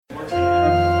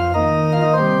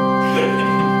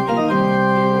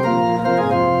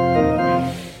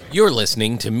You're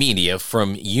listening to media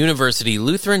from University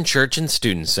Lutheran Church and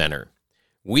Student Center.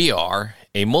 We are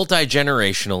a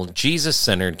multi-generational,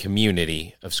 Jesus-centered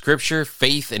community of Scripture,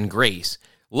 faith, and grace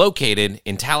located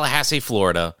in Tallahassee,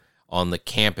 Florida, on the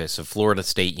campus of Florida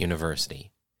State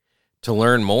University. To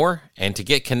learn more and to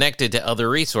get connected to other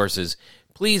resources,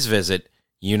 please visit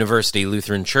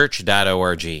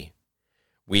universitylutheranchurch.org.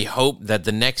 We hope that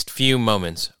the next few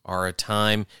moments are a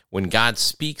time when God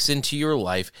speaks into your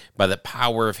life by the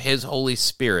power of His Holy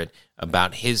Spirit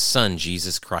about His Son,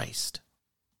 Jesus Christ.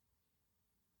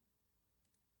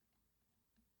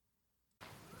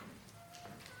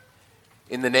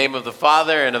 In the name of the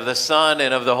Father, and of the Son,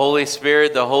 and of the Holy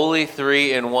Spirit, the Holy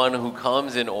Three in One, who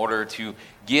comes in order to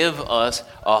give us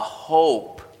a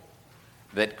hope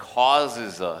that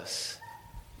causes us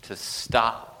to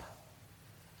stop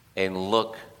and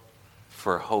look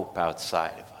for hope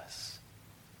outside of us.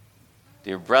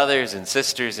 Dear brothers and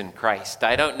sisters in Christ,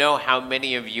 I don't know how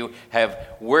many of you have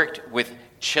worked with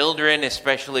children,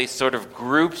 especially sort of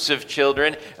groups of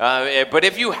children, but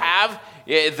if you have,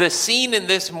 the scene in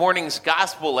this morning's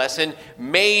gospel lesson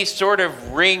may sort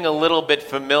of ring a little bit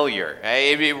familiar.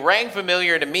 It rang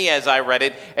familiar to me as I read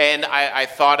it, and I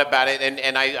thought about it,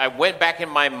 and I went back in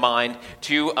my mind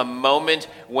to a moment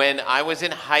when I was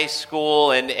in high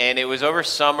school, and it was over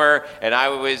summer, and I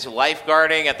was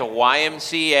lifeguarding at the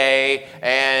YMCA,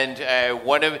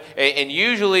 and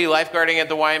usually lifeguarding at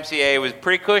the YMCA was a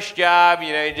pretty cush job.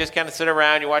 You know, you just kind of sit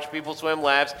around, you watch people swim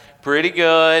laps. Pretty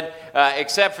good,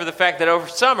 except for the fact that over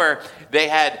summer, they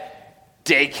had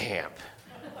day camp.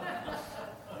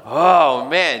 Oh,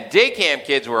 man, day camp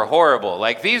kids were horrible.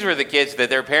 Like, these were the kids that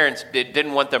their parents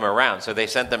didn't want them around, so they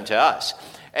sent them to us.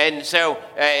 And so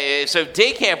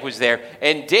day camp was there,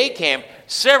 and day camp,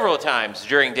 several times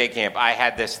during day camp, I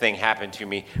had this thing happen to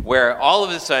me where all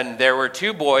of a sudden there were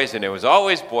two boys, and it was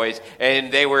always boys,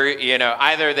 and they were,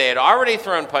 either they had already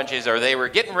thrown punches or they were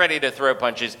getting ready to throw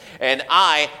punches, and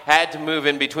I had to move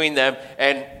in between them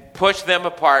and push them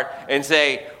apart and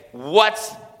say,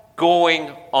 "What's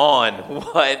going on?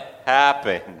 What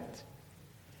happened?"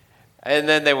 And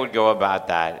then they would go about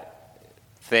that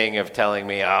thing of telling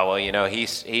me, "Oh, well, he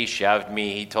shoved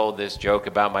me, he told this joke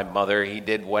about my mother, he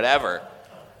did whatever."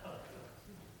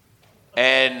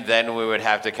 And then we would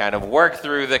have to kind of work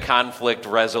through the conflict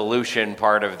resolution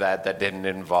part of that didn't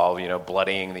involve,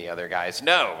 bloodying the other guy's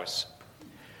nose.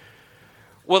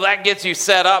 Well, that gets you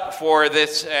set up for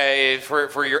this,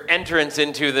 for your entrance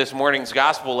into this morning's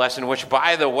gospel lesson, which,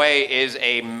 by the way, is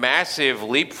a massive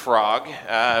leapfrog.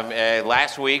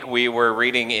 Last week we were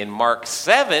reading in Mark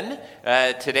 7.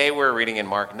 Today we're reading in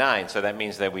Mark 9, so that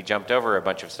means that we jumped over a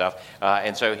bunch of stuff.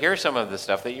 And so here's some of the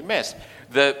stuff that you missed.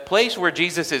 The place where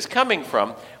Jesus is coming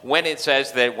from, when it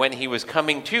says that when he was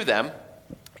coming to them,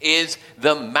 is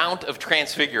the Mount of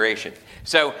Transfiguration.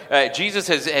 So Jesus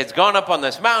has gone up on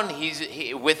this mountain.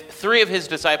 He's with three of his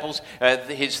disciples,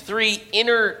 his three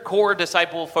inner core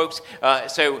disciple folks.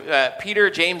 Peter,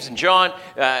 James, and John,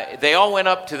 they all went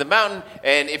up to the mountain.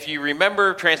 And if you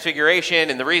remember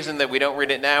Transfiguration, and the reason that we don't read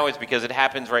it now is because it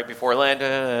happens right before Lent.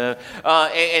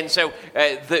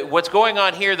 What's going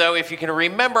on here, though, if you can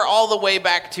remember all the way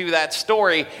back to that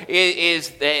story,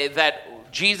 is that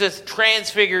Jesus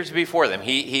transfigures before them.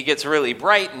 He gets really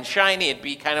bright and shiny. It'd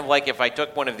be kind of like if I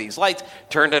took one of these lights,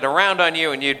 turned it around on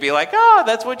you, and you'd be like, "Oh,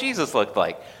 that's what Jesus looked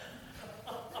like."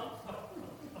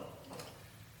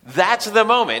 That's the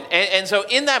moment. And so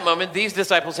in that moment, these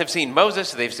disciples have seen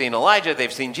Moses, they've seen Elijah,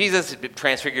 they've seen Jesus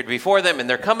transfigured before them, and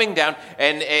they're coming down,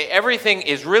 and everything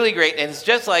is really great. And it's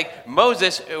just like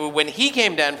Moses, when he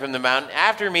came down from the mountain,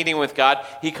 after meeting with God,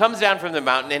 he comes down from the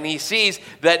mountain, and he sees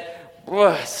that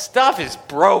stuff is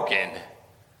broken.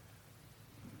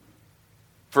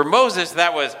 For Moses,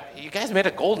 that was, "You guys made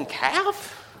a golden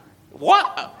calf?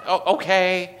 What? Oh,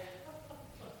 okay.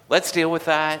 Let's deal with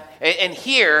that." And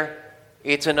here,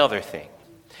 it's another thing.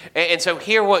 And so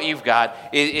here what you've got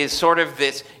is sort of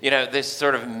this, this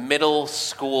sort of middle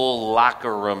school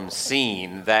locker room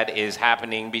scene that is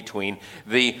happening between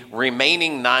the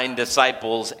remaining 9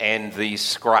 disciples and the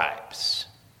scribes.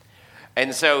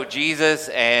 And so Jesus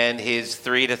and his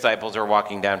 3 disciples are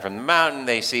walking down from the mountain.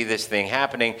 They see this thing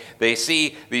happening. They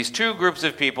see these 2 groups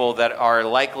of people that are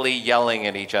likely yelling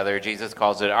at each other. Jesus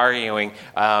calls it arguing.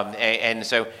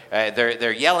 So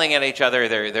they're yelling at each other.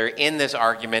 They're in this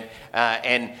argument.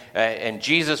 And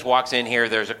Jesus walks in here.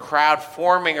 There's a crowd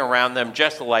forming around them,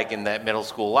 just like in that middle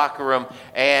school locker room.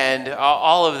 And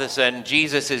all of a sudden,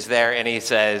 Jesus is there, and he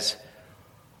says,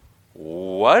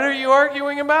 "What are you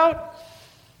arguing about?"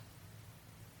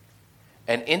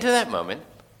 And into that moment,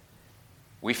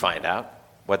 we find out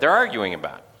what they're arguing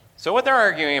about. So what they're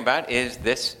arguing about is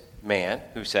this man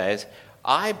who says,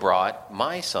 I brought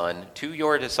my son to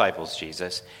your disciples,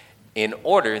 Jesus, in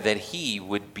order that he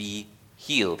would be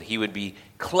healed. He would be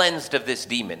cleansed of this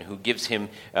demon who gives him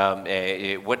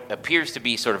what appears to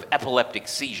be sort of epileptic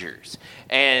seizures.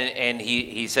 And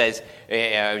he says,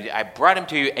 I brought him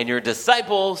to you, and your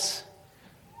disciples,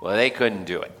 well, they couldn't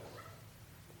do it.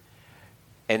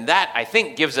 And that, I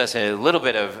think, gives us a little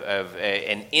bit of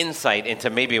an insight into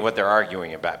maybe what they're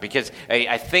arguing about. Because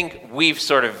I think we've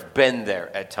sort of been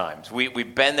there at times.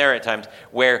 We've been there at times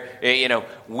where,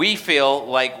 we feel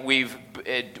like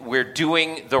we're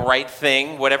doing the right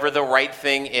thing, whatever the right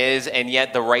thing is, and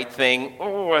yet the right thing,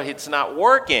 it's not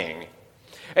working.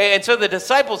 And so the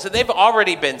disciples, they've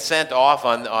already been sent off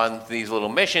on these little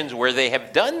missions where they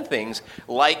have done things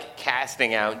like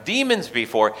casting out demons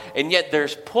before, and yet they're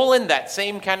pulling that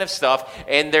same kind of stuff,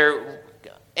 and they're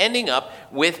ending up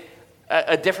with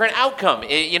a different outcome.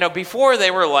 Before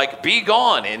they were like, be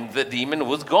gone, and the demon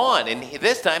was gone. And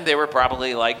this time they were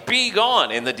probably like, be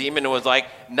gone, and the demon was like,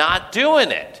 not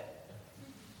doing it.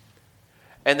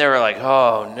 And they were like,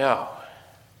 oh no.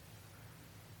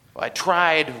 I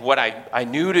tried what I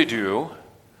knew to do,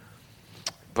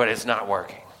 but it's not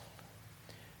working.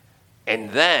 And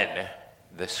then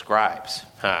the scribes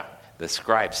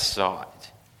saw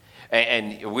it.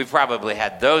 And we've probably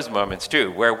had those moments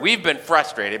too, where we've been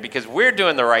frustrated because we're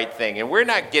doing the right thing and we're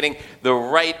not getting the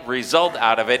right result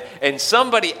out of it. And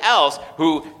somebody else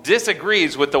who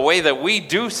disagrees with the way that we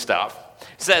do stuff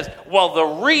says, well,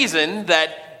 the reason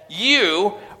that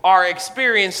you are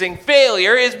experiencing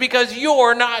failure is because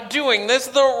you're not doing this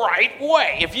the right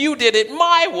way. If you did it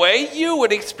my way, you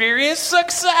would experience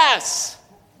success.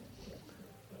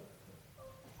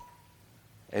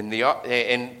 And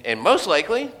most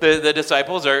likely, the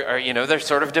disciples are they're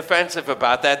sort of defensive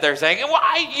about that. They're saying,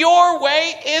 well, your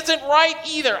way isn't right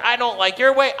either. I don't like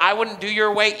your way. I wouldn't do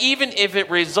your way, even if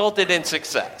it resulted in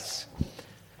success.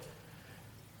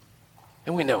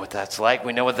 And we know what that's like.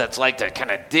 We know what that's like to kind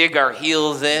of dig our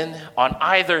heels in on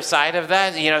either side of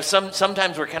that.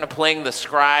 Sometimes we're kind of playing the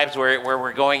scribes where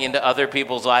we're going into other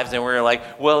people's lives and we're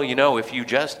like, well, if you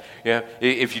just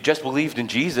believed in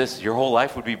Jesus, your whole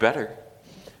life would be better.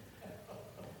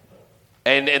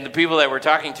 And the people that we're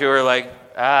talking to are like,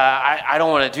 I don't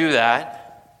want to do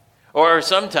that. Or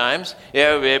sometimes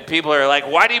people are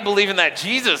like, why do you believe in that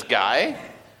Jesus guy?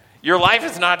 Your life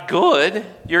is not good.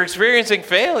 You're experiencing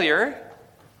failure.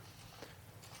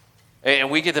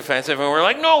 And we get defensive and we're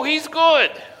like, no, he's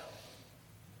good.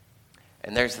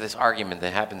 And there's this argument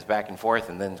that happens back and forth,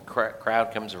 and then the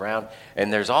crowd comes around,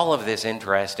 and there's all of this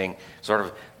interesting sort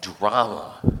of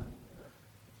drama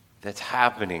that's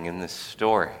happening in this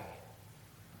story.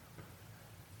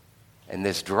 And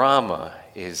this drama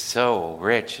is so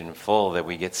rich and full that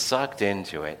we get sucked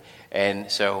into it.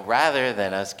 And so rather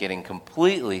than us getting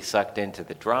completely sucked into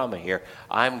the drama here,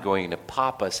 I'm going to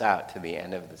pop us out to the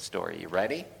end of the story. You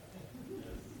ready?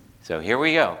 So here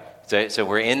we go. So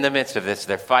we're in the midst of this.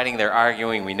 They're fighting, they're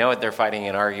arguing. We know what they're fighting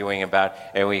and arguing about.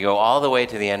 And we go all the way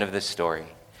to the end of this story.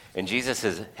 And Jesus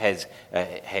has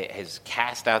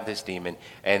cast out this demon,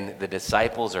 and the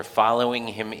disciples are following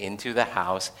him into the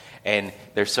house, and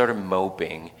they're sort of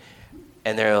moping.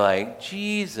 And they're like,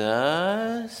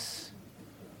 Jesus,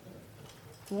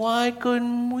 why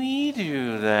couldn't we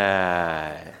do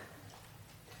that?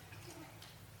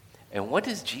 And what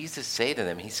does Jesus say to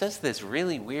them? He says this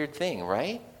really weird thing,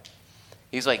 right?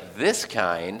 He's like, this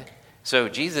kind. So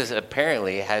Jesus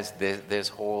apparently has this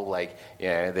whole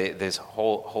this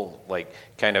whole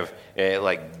kind of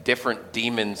like different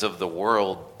demons of the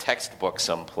world textbook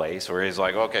someplace where he's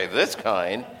like, okay, this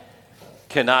kind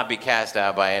cannot be cast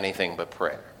out by anything but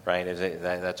prayer. Right?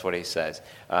 That's what he says.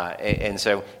 And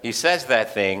so he says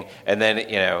that thing, and then,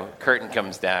 curtain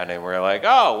comes down, and we're like,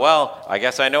 oh, well, I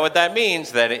guess I know what that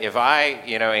means, that if I,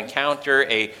 encounter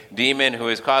a demon who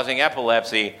is causing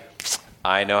epilepsy,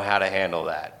 I know how to handle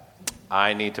that.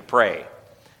 I need to pray.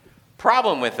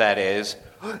 Problem with that is,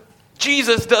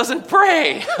 Jesus doesn't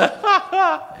pray.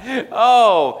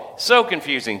 Oh, so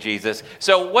confusing, Jesus.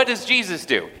 So what does Jesus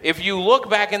do? If you look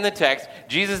back in the text,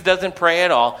 Jesus doesn't pray at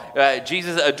all.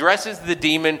 Jesus addresses the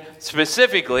demon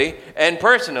specifically and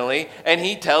personally, and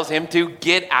he tells him to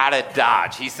get out of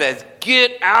Dodge. He says,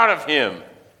 get out of him.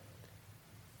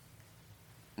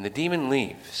 And the demon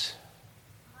leaves.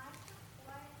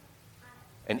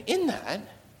 And in that,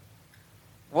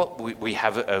 well, we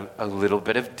have a little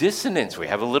bit of dissonance. We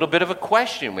have a little bit of a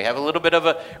question. We have a little bit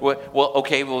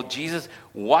of Jesus,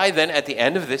 why then at the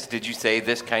end of this did you say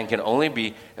this kind can only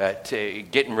be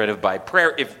getting rid of by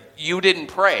prayer if you didn't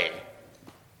pray?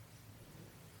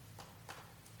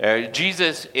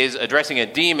 Jesus is addressing a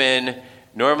demon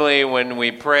Normally when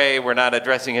we pray, we're not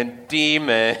addressing a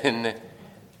demon.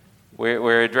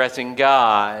 We're addressing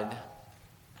God.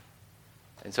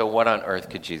 And so what on earth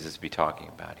could Jesus be talking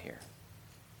about here?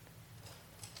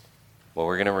 Well,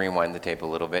 we're going to rewind the tape a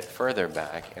little bit further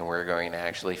back, and we're going to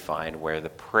actually find where the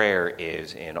prayer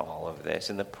is in all of this.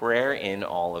 And the prayer in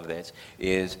all of this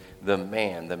is the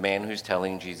man who's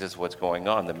telling Jesus what's going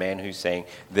on, the man who's saying,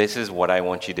 this is what I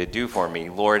want you to do for me.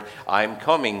 Lord, I'm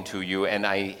coming to you, and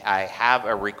I have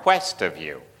a request of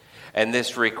you. And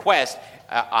this request,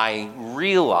 I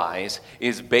realize,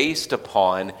 is based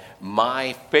upon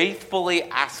my faithfully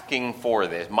asking for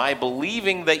this, my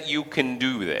believing that you can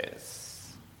do this,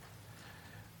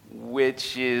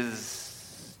 which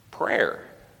is prayer,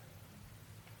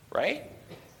 right?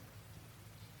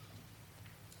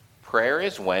 Prayer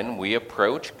is when we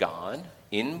approach God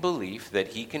in belief that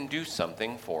he can do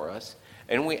something for us,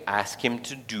 and we ask him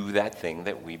to do that thing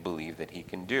that we believe that he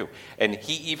can do. And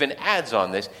he even adds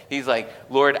on this, he's like,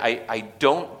 Lord, I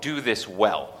don't do this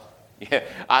well. Yeah,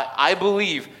 I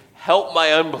believe, help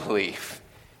my unbelief.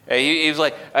 He's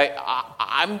like,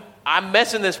 I'm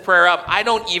messing this prayer up. I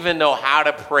don't even know how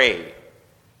to pray.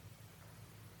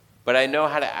 But I know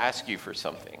how to ask you for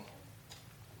something.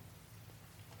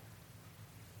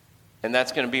 And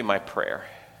that's going to be my prayer.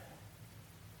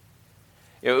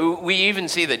 We even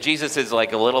see that Jesus is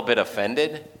like a little bit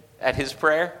offended at his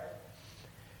prayer.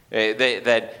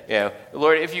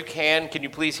 Lord, if you can you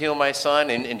please heal my son?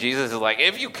 And Jesus is like,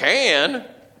 if you can,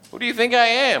 who do you think I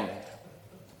am?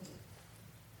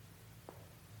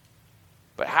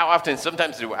 But how often,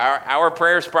 sometimes do our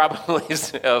prayers probably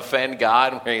offend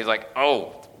God, where he's like,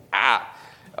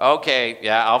 okay,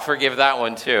 yeah, I'll forgive that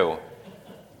one too.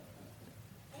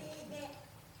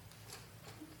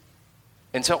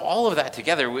 And so all of that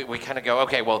together, we kind of go,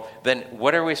 okay, well, then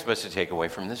what are we supposed to take away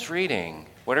from this reading?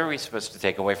 What are we supposed to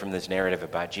take away from this narrative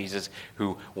about Jesus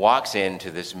who walks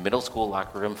into this middle school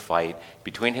locker room fight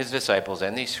between his disciples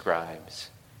and these scribes?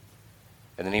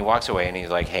 And then he walks away and he's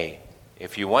like, hey,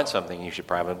 if you want something, you should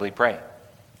probably pray.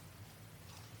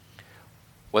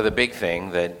 Well, the big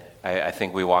thing that I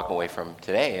think we walk away from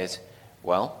today is,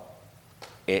 well,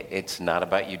 it's not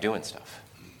about you doing stuff.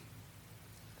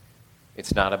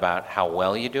 It's not about how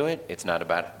well you do it. It's not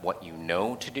about what you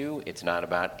know to do. It's not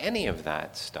about any of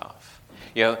that stuff.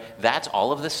 That's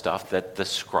all of the stuff that the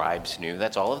scribes knew.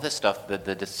 That's all of the stuff that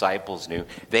the disciples knew.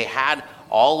 They had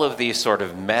all of these sort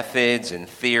of methods and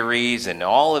theories and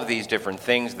all of these different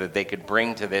things that they could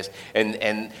bring to this.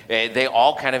 And they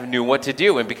all kind of knew what to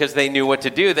do. And because they knew what to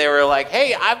do, they were like,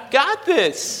 hey, I've got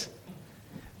this.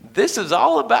 This is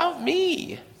all about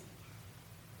me.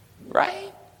 Right?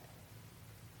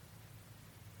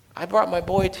 I brought my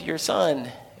boy to your son.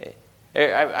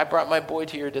 I brought my boy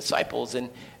to your disciples.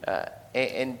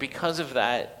 And because of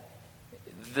that,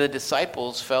 the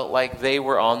disciples felt like they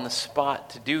were on the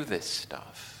spot to do this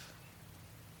stuff.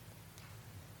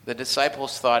 The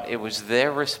disciples thought it was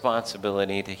their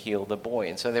responsibility to heal the boy.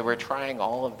 And so they were trying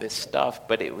all of this stuff,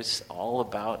 but it was all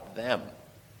about them.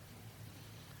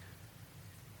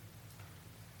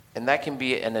 And that can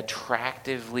be an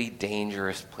attractively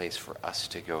dangerous place for us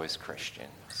to go as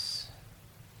Christians.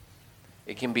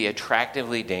 It can be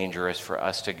attractively dangerous for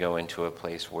us to go into a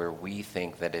place where we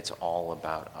think that it's all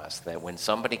about us, that when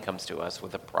somebody comes to us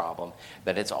with a problem,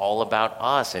 that it's all about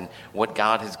us and what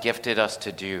God has gifted us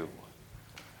to do,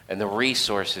 and the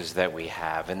resources that we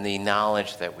have, and the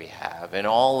knowledge that we have, and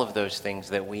all of those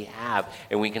things that we have,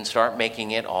 and we can start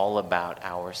making it all about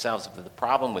ourselves. But the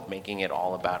problem with making it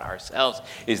all about ourselves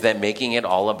is that making it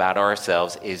all about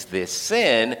ourselves is this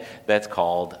sin that's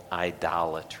called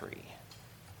idolatry.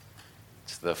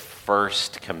 It's the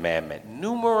first commandment,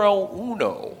 numero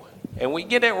uno, and we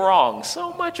get it wrong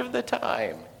so much of the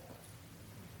time.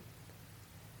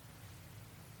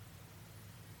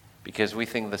 Because we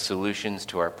think the solutions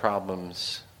to our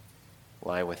problems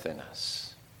lie within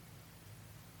us.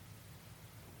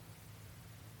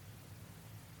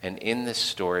 And in this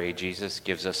story, Jesus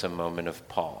gives us a moment of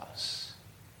pause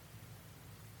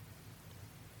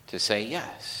to say,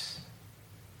 yes,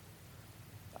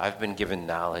 I've been given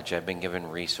knowledge, I've been given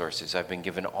resources, I've been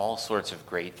given all sorts of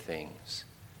great things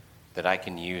that I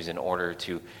can use in order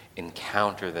to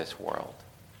encounter this world.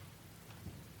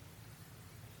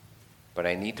 But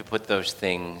I need to put those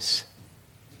things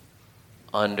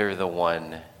under the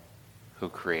one who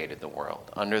created the world,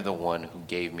 under the one who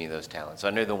gave me those talents,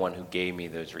 under the one who gave me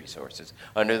those resources,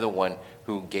 under the one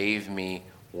who gave me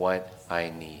what I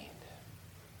need.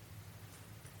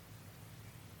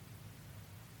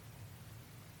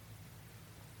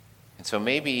 And so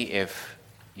maybe if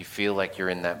you feel like you're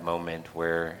in that moment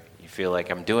where you feel like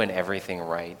I'm doing everything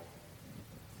right,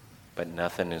 but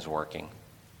nothing is working.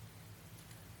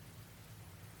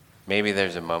 Maybe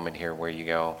there's a moment here where you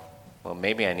go, well,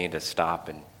 maybe I need to stop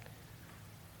and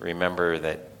remember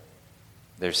that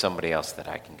there's somebody else that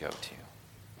I can go to.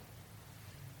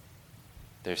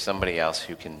 There's somebody else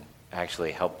who can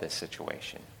actually help this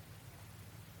situation.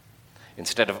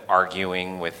 Instead of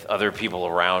arguing with other people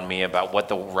around me about what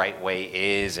the right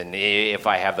way is and if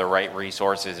I have the right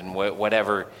resources and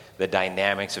whatever the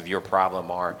dynamics of your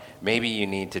problem are, maybe you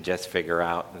need to just figure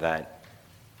out that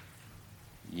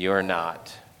you're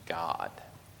not God.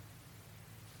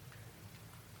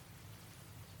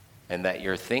 And that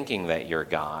you're thinking that you're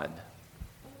God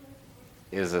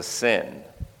is a sin.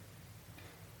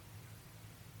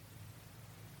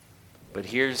 But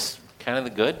here's kind of the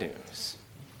good news.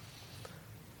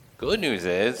 Good news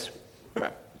is,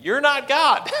 you're not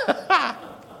God.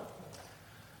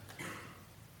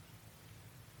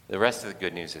 The rest of the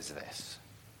good news is this.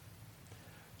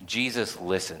 Jesus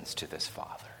listens to this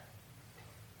Father.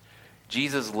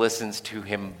 Jesus listens to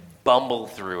him bumble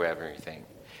through everything.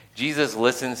 Jesus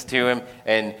listens to him,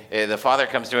 and the Father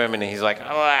comes to him, and he's like,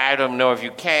 oh, I don't know if you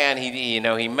can.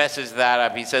 He messes that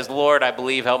up. He says, Lord, I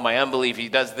believe, help my unbelief. He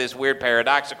does this weird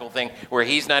paradoxical thing where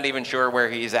he's not even sure where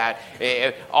he's at.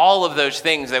 All of those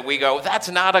things that we go, that's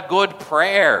not a good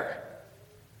prayer.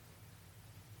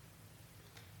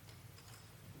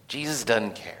 Jesus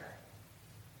doesn't care.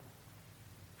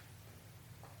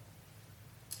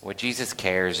 What Jesus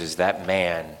cares is that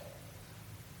man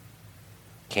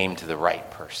came to the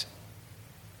right person.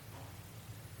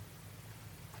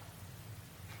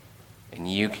 And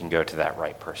you can go to that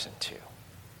right person too.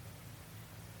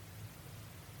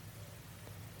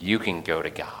 You can go to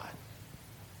God.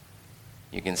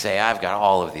 You can say, I've got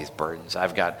all of these burdens.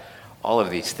 I've got all of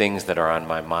these things that are on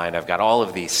my mind. I've got all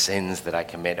of these sins that I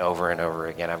commit over and over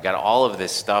again. I've got all of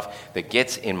this stuff that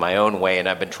gets in my own way, and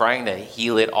I've been trying to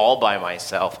heal it all by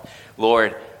myself.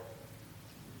 Lord,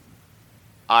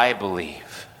 I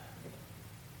believe.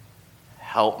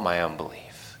 Help my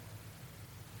unbelief.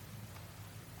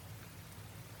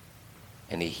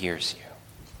 And he hears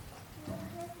you.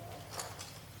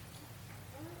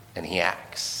 And he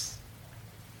acts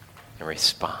and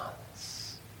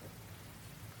responds.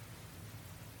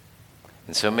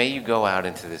 And so may you go out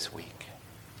into this week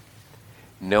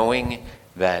knowing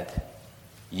that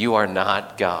you are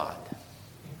not God.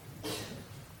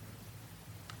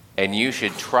 And you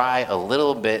should try a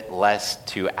little bit less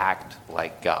to act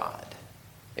like God,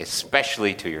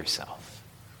 especially to yourself.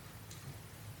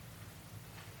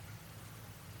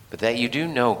 But that you do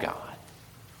know God.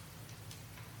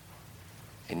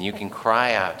 And you can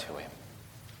cry out to him,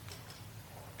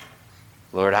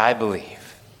 Lord, I believe.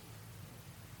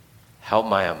 Help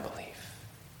my unbelief.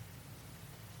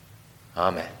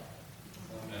 Amen.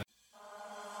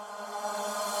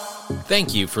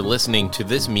 Thank you for listening to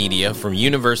this media from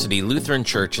University Lutheran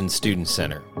Church and Student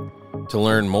Center. To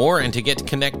learn more and to get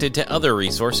connected to other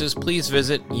resources, please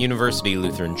visit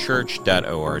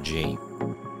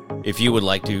universitylutheranchurch.org. If you would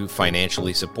like to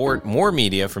financially support more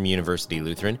media from University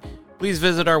Lutheran, please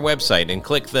visit our website and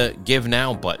click the Give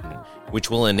Now button, which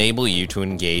will enable you to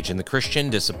engage in the Christian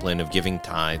discipline of giving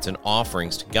tithes and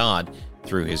offerings to God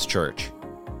through his church.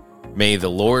 May the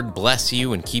Lord bless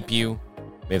you and keep you.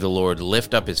 May the Lord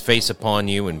lift up his face upon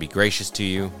you and be gracious to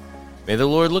you. May the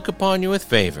Lord look upon you with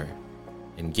favor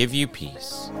and give you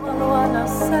peace.